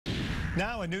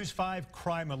Now a News 5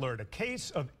 crime alert. A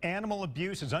case of animal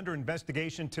abuse is under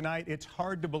investigation tonight. It's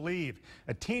hard to believe.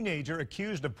 A teenager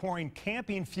accused of pouring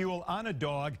camping fuel on a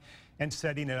dog and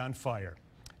setting it on fire.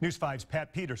 News 5's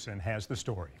Pat Peterson has the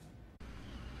story.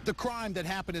 The crime that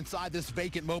happened inside this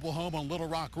vacant mobile home on Little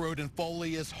Rock Road in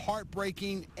Foley is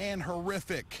heartbreaking and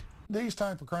horrific. These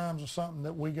type of crimes are something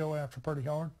that we go after pretty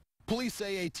hard. Police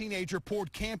say a teenager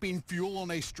poured camping fuel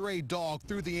on a stray dog,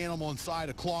 threw the animal inside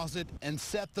a closet, and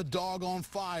set the dog on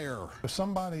fire. If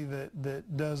somebody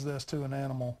that does this to an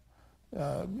animal,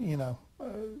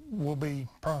 will be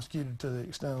prosecuted to the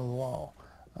extent of the law.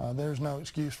 There's no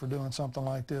excuse for doing something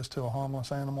like this to a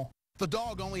harmless animal. The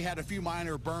dog only had a few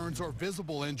minor burns or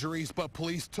visible injuries, but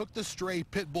police took the stray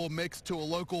pit bull mix to a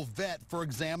local vet for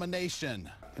examination.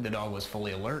 The dog was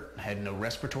fully alert, had no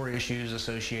respiratory issues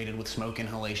associated with smoke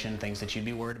inhalation, things that you'd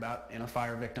be worried about in a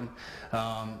fire victim,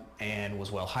 and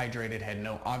was well hydrated, had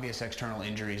no obvious external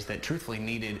injuries that truthfully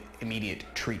needed immediate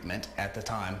treatment at the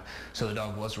time. So the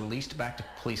dog was released back to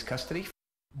police custody.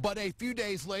 But a few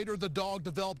days later, the dog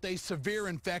developed a severe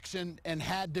infection and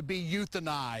had to be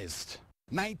euthanized.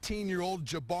 19-year-old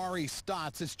Jabari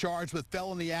Stotts is charged with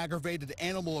felony aggravated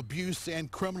animal abuse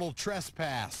and criminal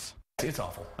trespass. It's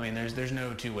awful. I mean, there's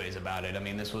no two ways about it. I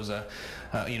mean, this was a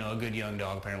good young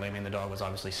dog, apparently. I mean, the dog was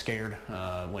obviously scared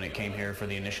when it came here for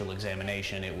the initial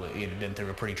examination. It had been through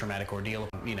a pretty traumatic ordeal.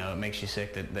 You know, it makes you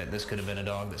sick that this could have been a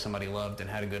dog that somebody loved and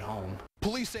had a good home.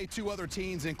 Police say two other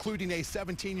teens, including a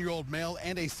 17-year-old male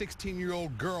and a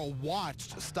 16-year-old girl,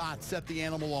 watched Stott set the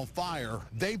animal on fire.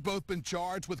 They've both been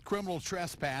charged with criminal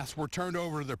trespass, were turned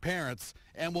over to their parents,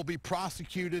 and will be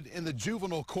prosecuted in the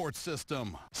juvenile court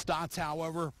system. Stotts,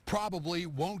 however, probably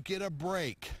won't get a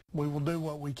break. We will do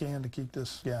what we can to keep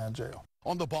this guy in jail.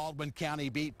 On the Baldwin County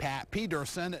beat, Pat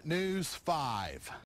Peterson, News 5.